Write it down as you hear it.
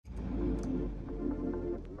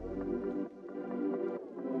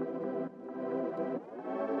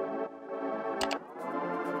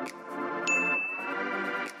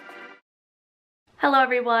Hello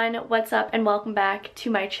everyone, what's up and welcome back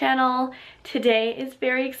to my channel. Today is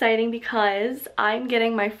very exciting because I'm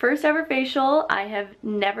getting my first ever facial. I have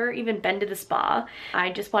never even been to the spa.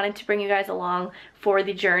 I just wanted to bring you guys along for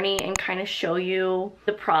the journey and kind of show you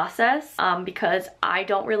the process because I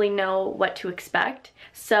don't really know what to expect.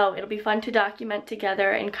 So it'll be fun to document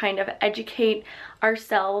together and kind of educate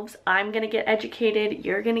ourselves. I'm gonna get educated,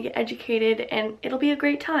 you're gonna get educated, and it'll be a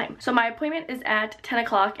great time. So my appointment is at 10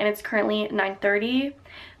 o'clock and it's currently 9:30.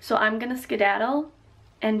 So I'm gonna skedaddle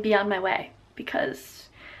and be on my way because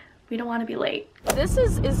we don't want to be late. This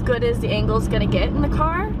is as good as the angle's gonna get in the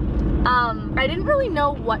car. I didn't really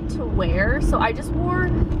know what to wear, so I just wore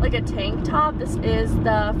like a tank top. This is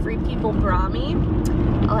the Free People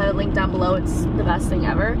Brahmi. I'll have a link down below. It's the best thing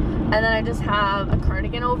ever. And then I just have a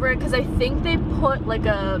cardigan over it because I think they put like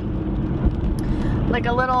a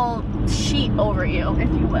little sheet over you,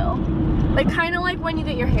 if you will. Like kind of like when you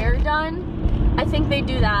get your hair done. I think they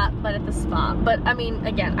do that, but at the spa. But I mean,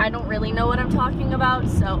 again, I don't really know what I'm talking about,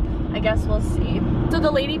 so I guess we'll see. So the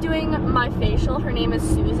lady doing my facial, her name is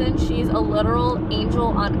Susan. She's a literal angel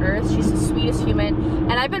on earth. She's the sweetest human.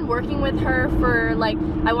 And I've been working with her for like,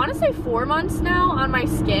 I want to say 4 months now on my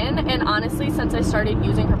skin. And honestly, since I started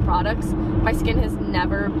using her products, my skin has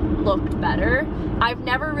never looked better. I've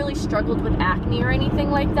never really struggled with acne or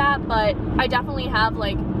anything like that, but I definitely have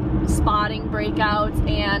like spotting breakouts,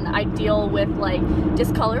 and I deal with like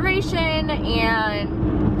discoloration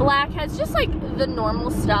and blackheads, just like the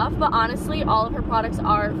normal stuff. But honestly, all of her products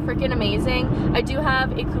are freaking amazing. I do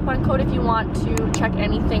have a coupon code if you want to check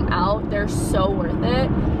anything out. They're so worth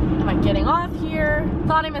it. Am I getting off here?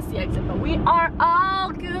 Thought I missed the exit, but we are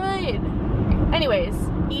all good. Anyways,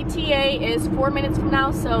 ETA is 4 minutes from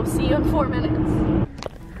now, so see you in 4 minutes.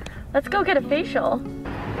 Let's go get a facial.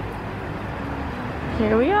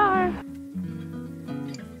 Here we are.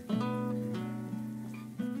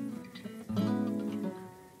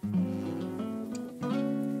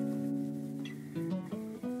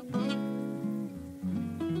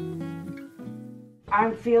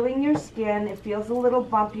 I'm feeling your skin. It feels a little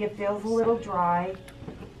bumpy, it feels a little dry.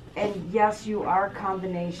 And yes, you are a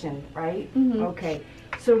combination, right? Mm-hmm. Okay.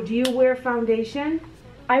 So do you wear foundation?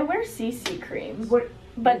 I wear CC cream, What?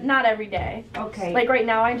 but not every day. Okay. Like right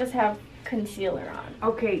now I just have concealer on.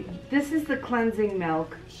 Okay, this is the cleansing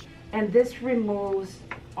milk, and this removes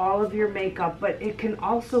all of your makeup, but it can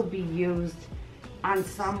also be used on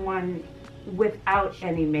someone without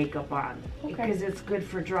any makeup on, because it's good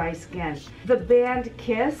for dry skin. The band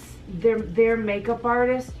Kiss, their makeup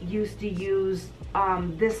artist used to use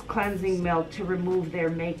this cleansing milk to remove their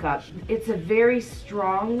makeup. It's a very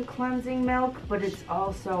strong cleansing milk, but it's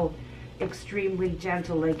also extremely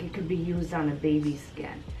gentle. Like it could be used on a baby's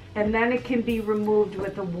skin. And then it can be removed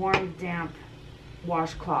with a warm, damp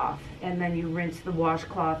washcloth. And then you rinse the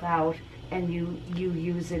washcloth out and you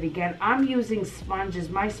use it again. I'm using sponges.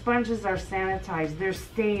 My sponges are sanitized. They're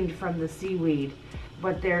stained from the seaweed,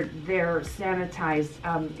 but they're sanitized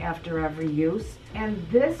after every use. And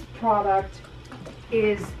this product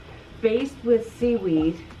is based with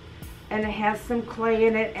seaweed, and it has some clay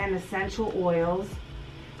in it and essential oils.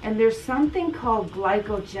 And there's something called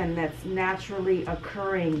glycogen that's naturally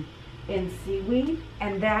occurring in seaweed,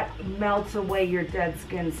 and that melts away your dead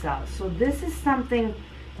skin cells. So this is something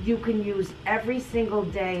you can use every single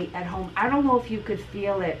day at home. I don't know if you could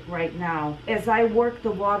feel it right now. As I work the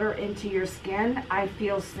water into your skin, I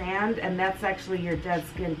feel sand, and that's actually your dead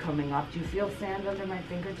skin coming up. Do you feel sand under my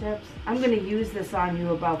fingertips? I'm gonna use this on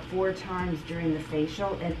you about 4 times during the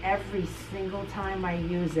facial, and every single time I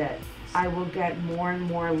use it, I will get more and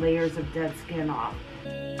more layers of dead skin off.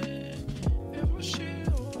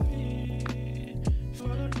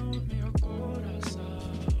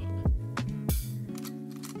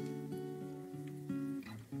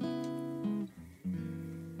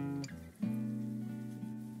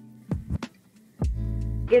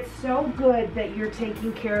 It's so good that you're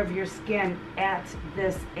taking care of your skin at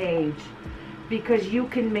this age, because you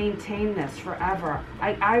can maintain this forever.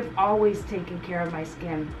 I've always taken care of my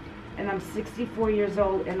skin, and I'm 64 years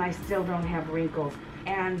old and I still don't have wrinkles.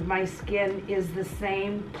 And my skin is the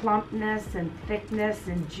same plumpness and thickness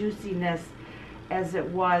and juiciness as it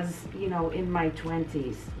was, you know, in my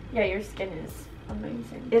 20s. Yeah, your skin is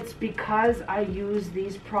amazing. It's because I use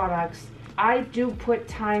these products. I do put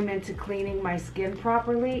time into cleaning my skin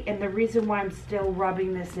properly, and the reason why I'm still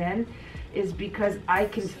rubbing this in is because I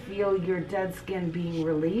can feel your dead skin being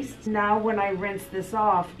released. Now when I rinse this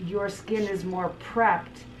off, your skin is more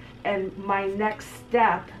prepped, and my next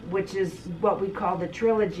step, which is what we call the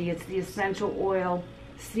trilogy, it's the essential oil,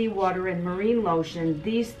 seawater, and marine lotion.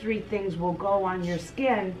 These 3 things will go on your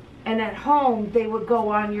skin And at home, they would go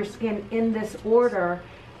on your skin in this order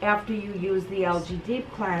after you use the Algae Deep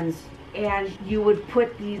Cleanse. And you would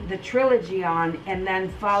put the Trilogy on and then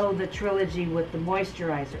follow the Trilogy with the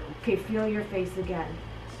moisturizer. Okay, feel your face again.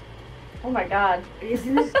 Oh my God.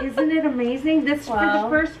 Isn't it amazing? This Wow.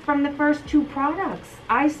 from the first two products.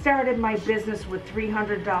 I started my business with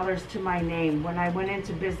 $300 to my name when I went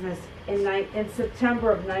into business in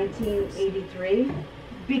September of 1983.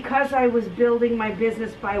 Because I was building my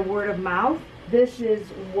business by word of mouth, this is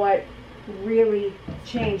what really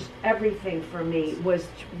changed everything for me, was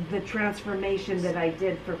the transformation that I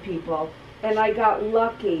did for people. And I got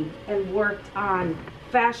lucky and worked on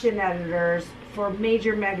fashion editors for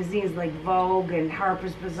major magazines like Vogue and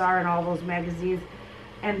Harper's Bazaar and all those magazines,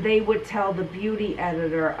 and they would tell the beauty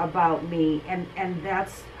editor about me, and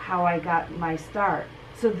that's how I got my start.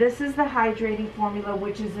 So this is the hydrating formula,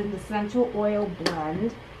 which is an essential oil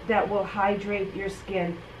blend that will hydrate your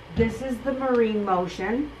skin. This is the Marine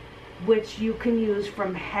Lotion, which you can use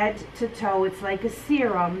from head to toe. It's like a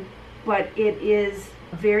serum, but it is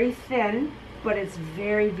very thin, but it's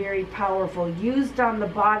very, very powerful. Used on the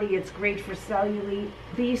body, it's great for cellulite.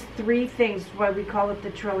 These three things, why we call it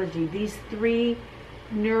the Trilogy, these three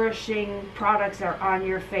nourishing products are on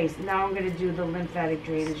your face. Now I'm gonna do the lymphatic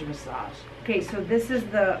drainage massage. Okay, so this is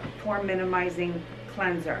the pore minimizing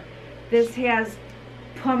cleanser. This has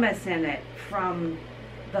pumice in it from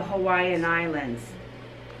the Hawaiian Islands.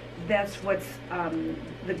 That's what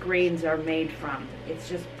the grains are made from. It's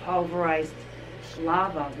just pulverized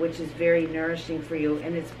lava, which is very nourishing for you,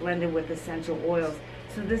 and it's blended with essential oils.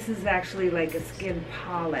 So this is actually like a skin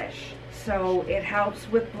polish. So it helps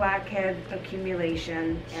with blackhead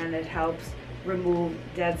accumulation, and it helps remove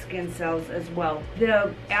dead skin cells as well.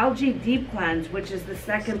 The Algae Deep Cleanse, which is the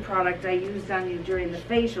second product I used on you during the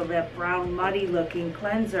facial, that brown muddy looking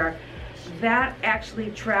cleanser, that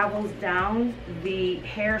actually travels down the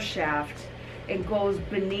hair shaft and goes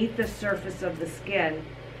beneath the surface of the skin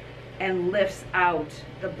and lifts out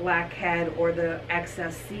the blackhead or the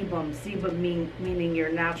excess sebum. Sebum meaning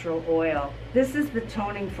your natural oil. This is the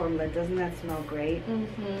toning formula. Doesn't that smell great?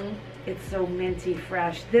 Mm-hmm. It's so minty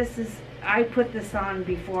fresh. I put this on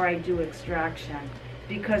before I do extraction,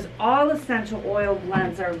 because all essential oil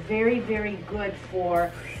blends are very, very good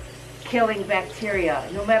for killing bacteria.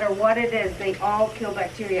 No matter what it is, they all kill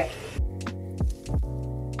bacteria.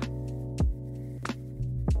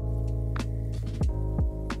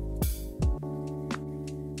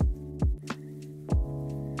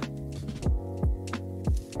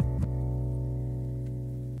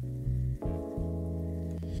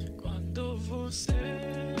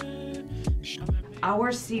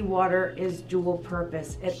 Our seawater is dual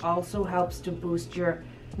purpose. It also helps to boost your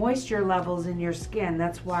moisture levels in your skin.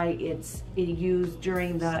 That's why it's used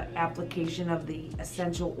during the application of the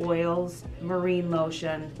essential oils, marine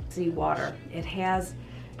lotion, seawater. It has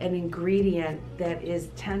an ingredient that is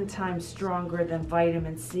 10 times stronger than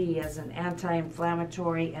vitamin C as an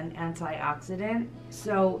anti-inflammatory and antioxidant.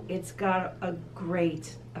 So it's got a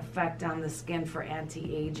great effect on the skin for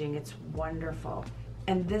anti-aging. It's wonderful.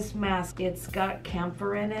 And this mask, it's got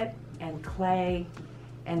camphor in it and clay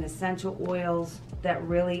and essential oils that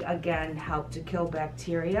really, again, help to kill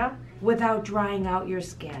bacteria without drying out your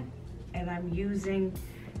skin. And I'm using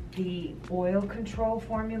the oil control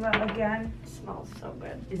formula again. It smells so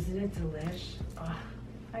good. Isn't it delish? Oh,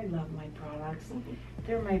 I love my products.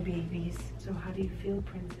 They're my babies. So how do you feel,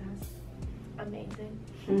 princess? Amazing.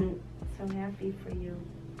 So happy for you.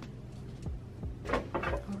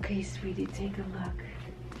 Okay, sweetie, take a look.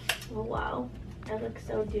 Oh wow, that looks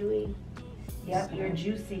so dewy. Yep, you're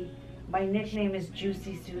juicy. My nickname is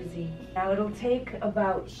Juicy Susie. Now it'll take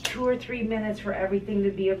about 2 or 3 minutes for everything to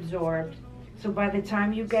be absorbed. So by the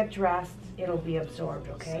time you get dressed, it'll be absorbed,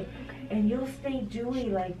 okay? And you'll stay dewy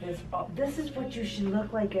like this. This is what you should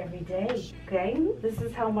look like every day, okay? This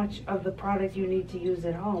is how much of the product you need to use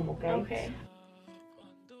at home, okay? Okay.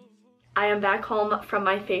 I am back home from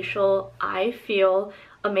my facial. I feel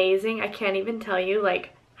amazing. I can't even tell you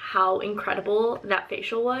like how incredible that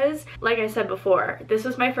facial was. Like I said before, this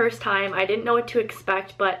was my first time. I didn't know what to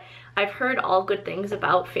expect, but I've heard all good things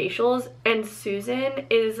about facials, and Susan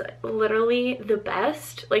is literally the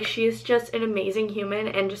best. Like, she is just an amazing human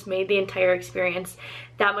and just made the entire experience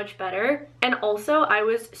that much better. And also, I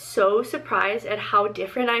was so surprised at how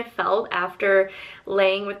different I felt after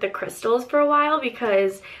laying with the crystals for a while,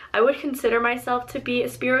 because I would consider myself to be a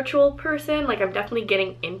spiritual person. Like, I'm definitely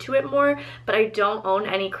getting into it more, but I don't own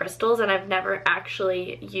any crystals, and I've never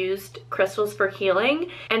actually used crystals for healing.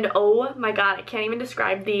 And oh my god, I can't even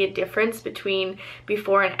describe the difference between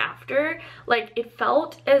before and after. Like, it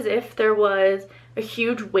felt as if there was a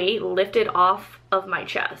huge weight lifted off of my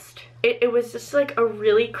chest. It was just like a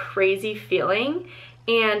really crazy feeling.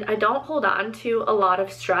 And I don't hold on to a lot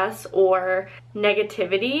of stress or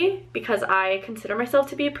negativity because I consider myself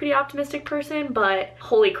to be a pretty optimistic person, but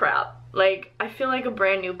holy crap. Like, I feel like a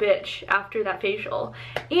brand new bitch after that facial.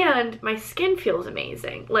 And my skin feels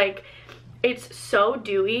amazing. Like, it's so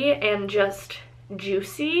dewy and just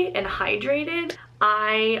juicy and hydrated.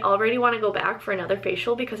 I already want to go back for another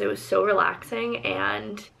facial because it was so relaxing,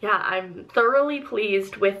 and yeah, I'm thoroughly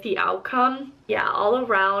pleased with the outcome. Yeah, all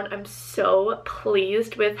around, I'm so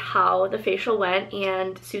pleased with how the facial went,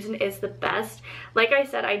 and Susan is the best. Like I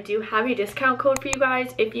said, I do have a discount code for you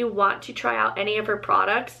guys if you want to try out any of her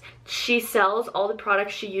products. She sells all the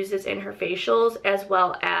products she uses in her facials, as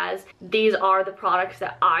well as these are the products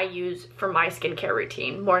that I use for my skincare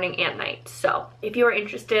routine, morning and night. So if you are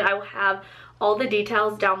interested, I will have all the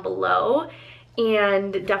details down below,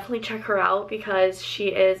 and definitely check her out because she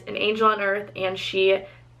is an angel on earth and she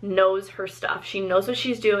knows her stuff. She knows what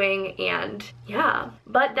she's doing, and yeah.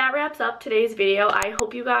 But that wraps up today's video. I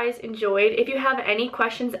hope you guys enjoyed. If you have any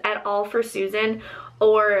questions at all for Susan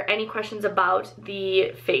or any questions about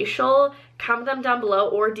the facial, comment them down below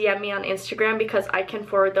or DM me on Instagram because I can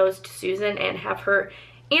forward those to Susan and have her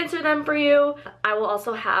answer them for you. I will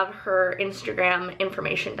also have her Instagram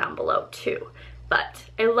information down below too. But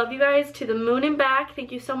I love you guys to the moon and back.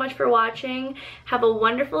 Thank you so much for watching. Have a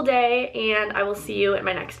wonderful day, and I will see you in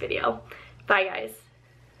my next video. Bye, guys.